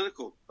this: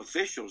 political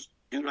officials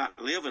do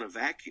not live in a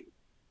vacuum.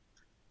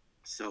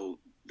 So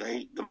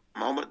the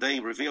moment they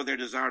reveal their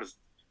desire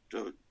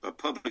to a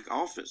public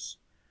office,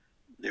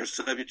 they're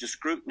subject to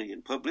scrutiny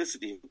and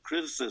publicity and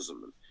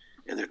criticism,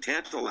 and they're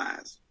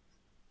tantalized.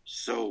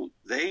 So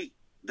they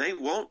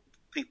want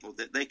people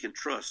that they can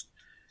trust.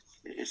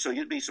 And so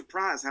you'd be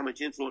surprised how much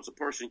influence a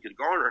person could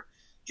garner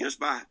just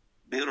by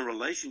building a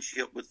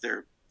relationship with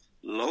their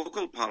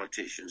local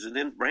politicians, and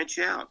then branch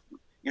out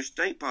your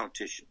state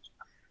politicians,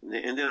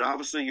 and then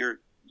obviously your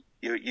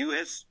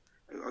U.S.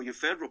 or your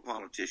federal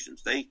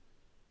politicians.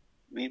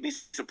 You'd be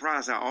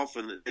surprised how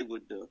often that they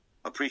would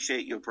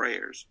appreciate your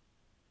prayers.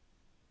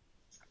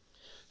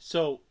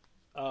 So,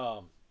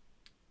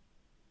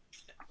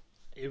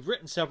 you've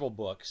written several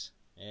books,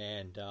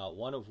 and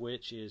one of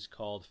which is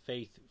called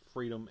Faith,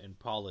 Freedom, and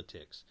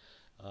Politics.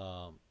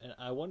 And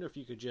I wonder if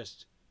you could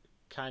just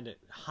kind of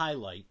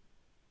highlight,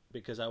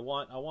 because I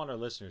want our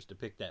listeners to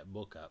pick that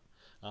book up.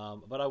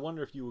 But I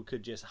wonder if you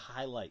could just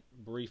highlight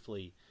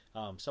briefly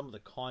some of the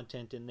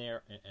content in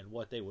there and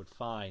what they would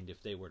find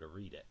if they were to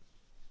read it.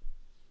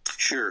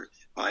 Sure.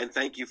 And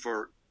thank you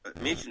for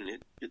mentioning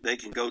it. They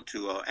can go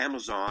to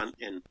Amazon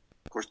and,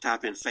 of course,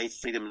 type in Faith,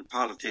 Freedom, and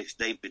Politics,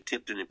 David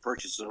Tipton, and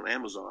purchase it on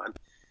Amazon.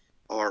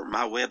 Or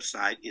my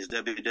website is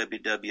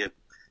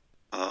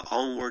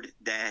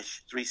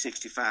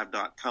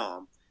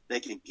www.onward-365.com. They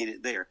can get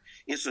it there.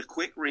 It's a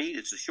quick read.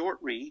 It's a short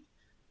read.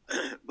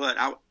 But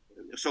I'm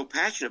so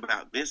passionate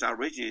about this. I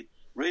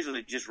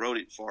originally just wrote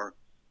it for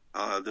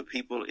the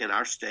people in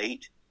our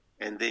state.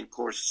 And then, of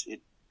course,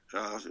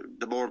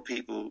 the more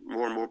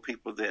and more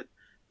people that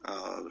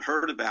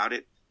heard about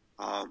it,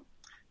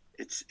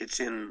 it's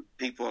in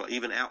people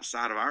even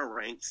outside of our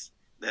ranks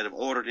that have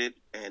ordered it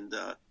and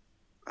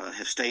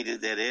have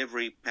stated that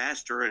every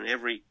pastor and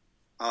every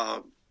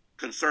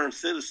concerned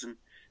citizen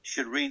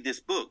should read this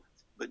book.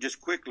 But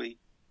just quickly,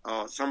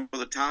 some of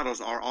the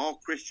titles are All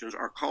Christians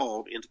Are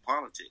Called into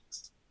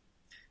Politics.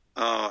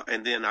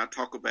 And then I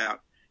talk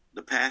about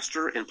the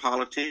pastor in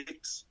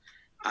politics.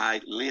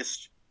 I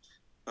list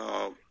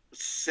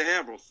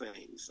several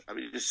things. I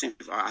mean, just see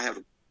if I have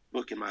a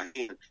book in my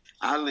hand.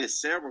 I list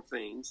several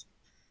things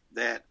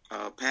that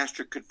a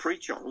pastor could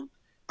preach on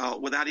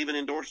without even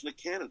endorsing a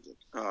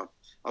candidate.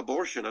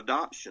 Abortion,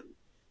 adoption,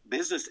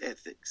 business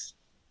ethics,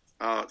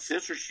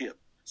 censorship,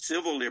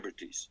 civil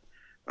liberties,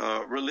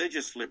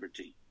 religious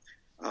liberty,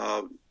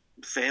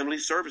 family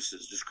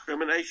services,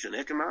 discrimination,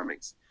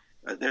 economics.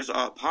 There's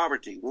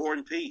poverty, war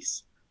and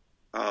peace.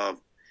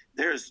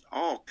 There's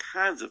all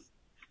kinds of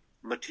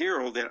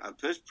material that a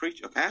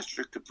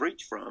pastor could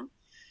preach from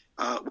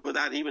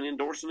without even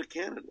endorsing a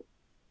candidate.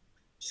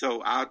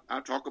 So I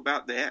talk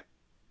about that.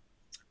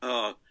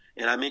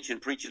 And I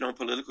mentioned preaching on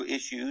political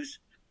issues,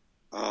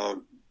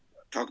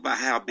 talk about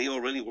how a bill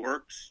really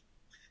works,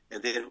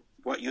 and then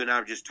what you and I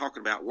were just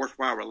talking about,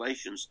 worthwhile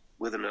relations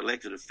with an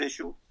elected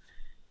official,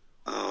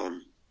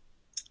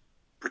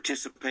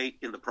 participate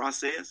in the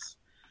process.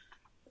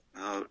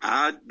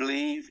 I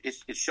believe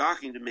it's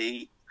shocking to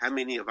me how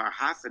many of our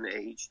hyphen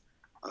age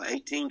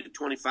 18 to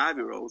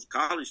 25-year-olds,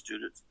 college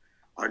students,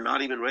 are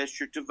not even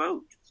registered to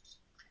vote.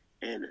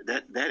 And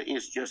that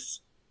is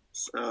just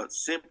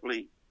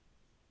simply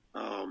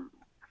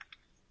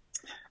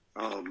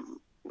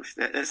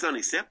that's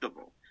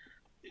unacceptable,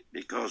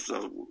 because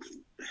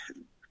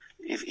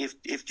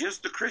if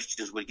just the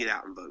Christians would get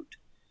out and vote,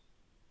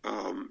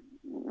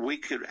 we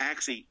could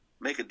actually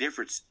make a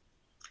difference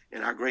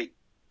in our great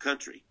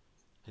country.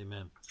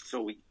 Amen.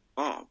 So we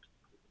involved.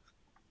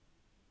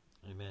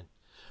 Amen.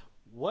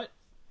 What?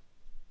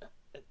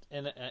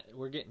 And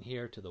we're getting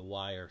here to the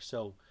wire.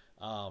 So,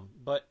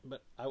 but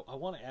I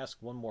want to ask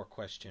one more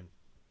question,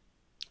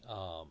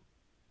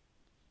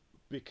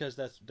 because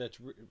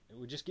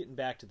we're just getting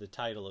back to the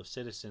title of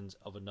citizens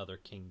of another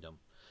kingdom.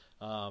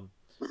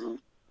 Mm-hmm.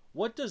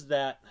 What does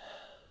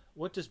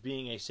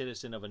being a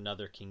citizen of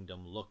another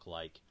kingdom look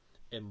like,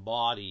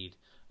 embodied?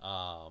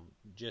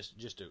 Just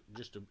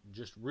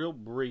real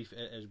brief,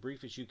 as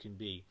brief as you can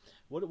be.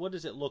 What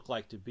does it look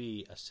like to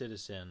be a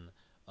citizen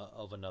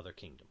of another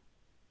kingdom?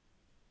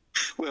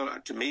 Well,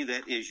 to me,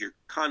 that is your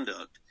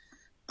conduct,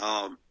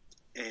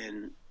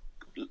 and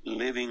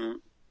living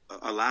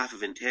a life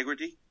of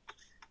integrity,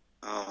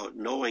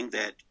 knowing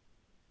that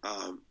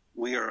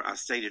we are, I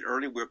stated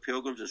earlier, we're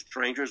pilgrims and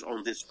strangers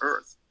on this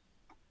earth.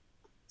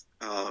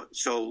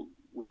 So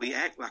we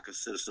act like a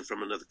citizen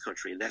from another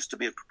country, and that's to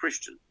be a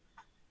Christian.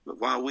 But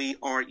while we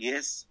are,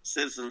 yes,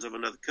 citizens of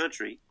another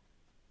country,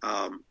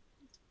 I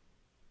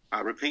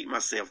repeat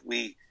myself,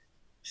 we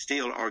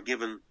still are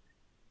given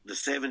the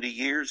 70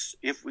 years,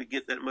 if we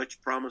get that much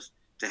promise,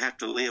 to have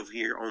to live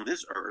here on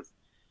this earth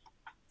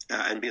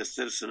and be a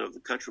citizen of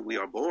the country we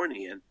are born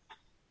in.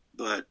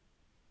 But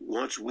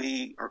once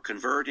we are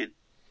converted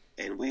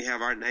and we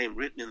have our name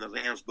written in the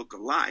Lamb's Book of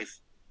Life,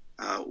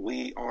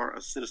 we are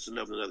a citizen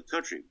of another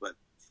country. But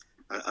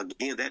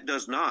again, that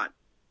does not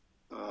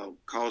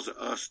cause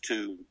us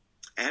to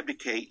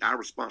abdicate our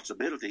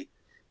responsibility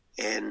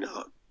and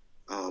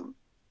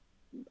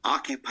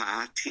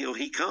occupy till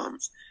he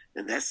comes.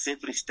 And that's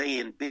simply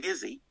staying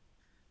busy,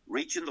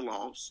 reaching the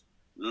lost,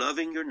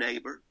 loving your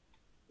neighbor.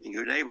 And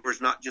your neighbor is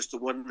not just the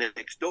one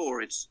next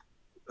door. It's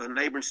a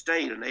neighboring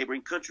state, a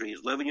neighboring country.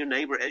 It's loving your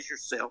neighbor as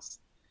yourself,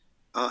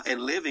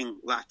 and living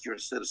like you're a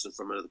citizen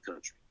from another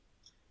country.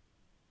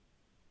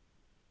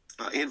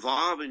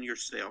 Involving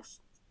yourself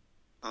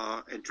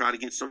and try to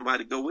get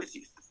somebody to go with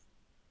you.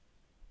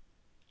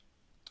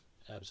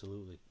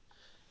 Absolutely.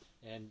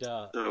 And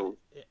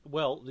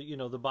well,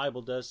 the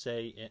Bible does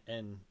say,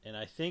 and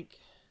I think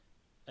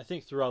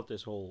throughout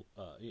this whole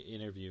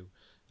interview,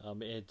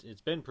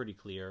 it's been pretty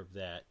clear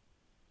that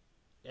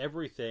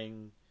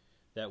everything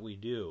that we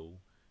do,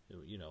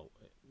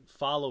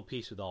 follow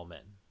peace with all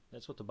men.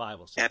 That's what the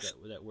Bible says,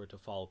 that we're to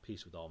follow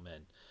peace with all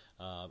men.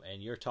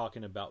 And you're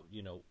talking about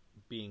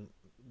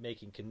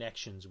making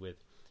connections with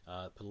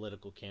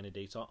political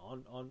candidates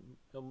on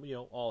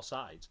all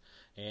sides,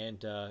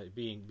 and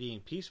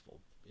being peaceful,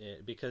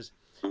 because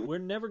we're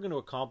never going to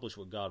accomplish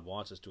what God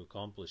wants us to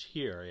accomplish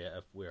here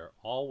if we're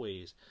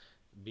always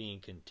being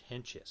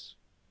contentious.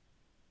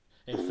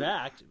 In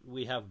fact,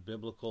 we have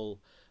biblical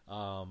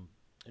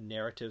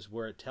narratives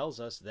where it tells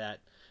us that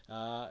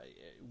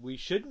we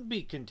shouldn't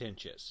be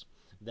contentious.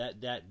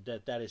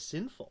 That is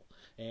sinful,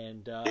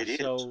 and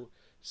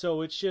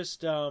so it's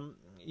just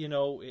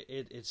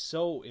it's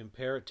so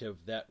imperative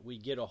that we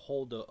get a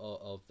hold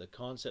of the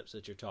concepts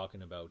that you're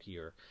talking about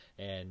here,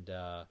 and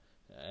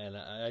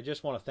I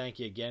just want to thank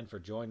you again for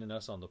joining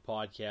us on the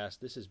podcast.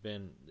 This has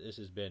been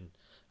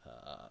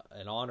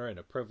an honor and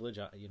a privilege,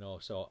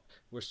 so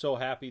we're so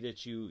happy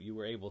that you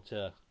were able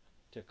to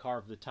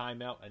carve the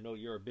time out. I know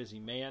you're a busy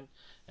man.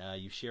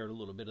 You shared a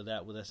little bit of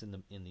that with us in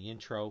the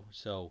intro,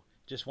 so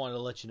just wanted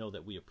to let you know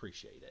that we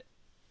appreciate it.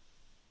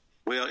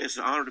 Well, it's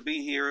an honor to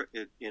be here.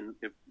 In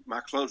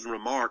my closing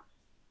remark,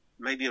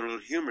 maybe on a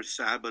little humorous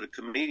side, but a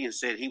comedian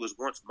said he was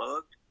once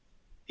mugged.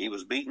 He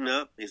was beaten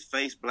up, his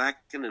face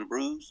blackened and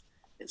bruised,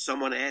 and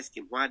someone asked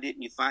him, "Why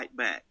didn't you fight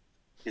back?"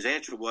 His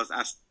answer was,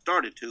 "I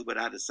started to, but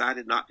I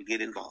decided not to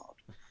get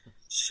involved."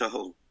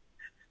 So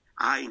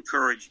I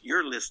encourage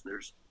your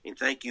listeners, and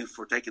thank you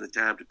for taking the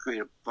time to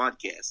create a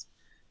podcast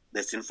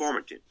that's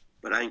informative,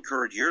 but I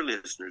encourage your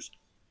listeners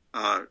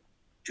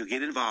to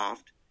get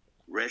involved,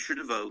 register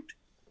to vote,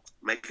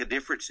 make a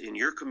difference in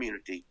your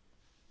community,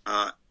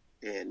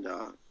 and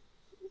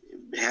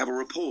have a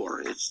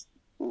rapport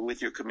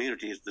with your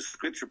community. As the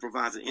scripture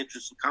provides an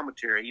interesting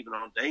commentary even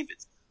on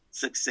David's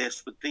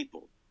success with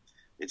people.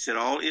 It said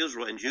all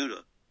Israel and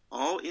Judah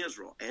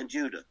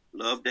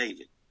loved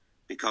David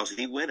because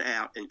he went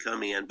out and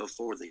come in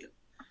before them.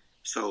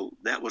 So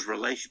that was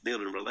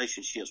building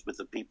relationships with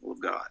the people of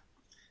God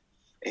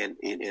and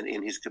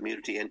in his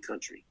community and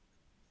country.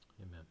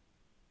 Amen.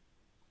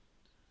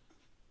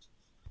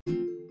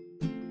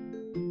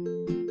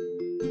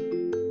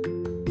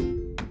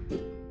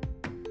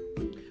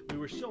 We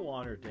were so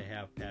honored to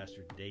have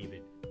Pastor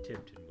David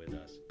Tipton with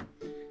us.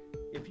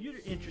 If you're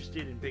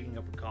interested in picking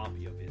up a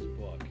copy of his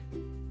book,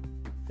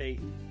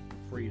 Faith,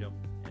 Freedom,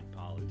 and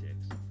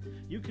Politics,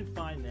 you can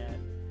find that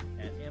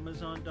at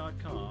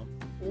Amazon.com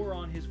or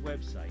on his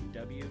website,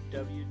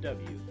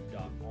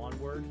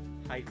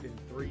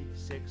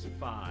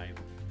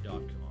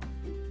 www.onward-365.com.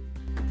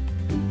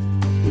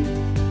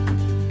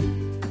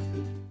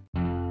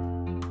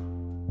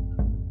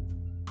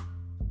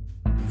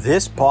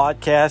 This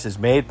podcast is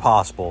made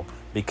possible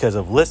because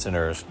of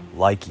listeners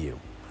like you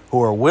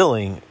who are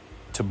willing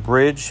to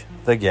bridge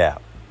the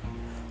gap.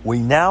 We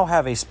now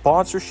have a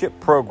sponsorship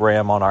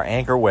program on our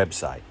Anchor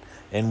website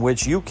in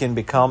which you can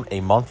become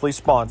a monthly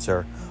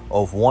sponsor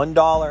of $1,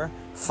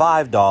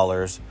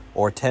 $5,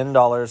 or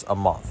 $10 a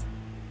month.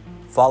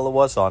 Follow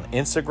us on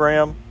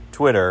Instagram,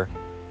 Twitter,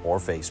 or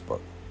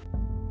Facebook.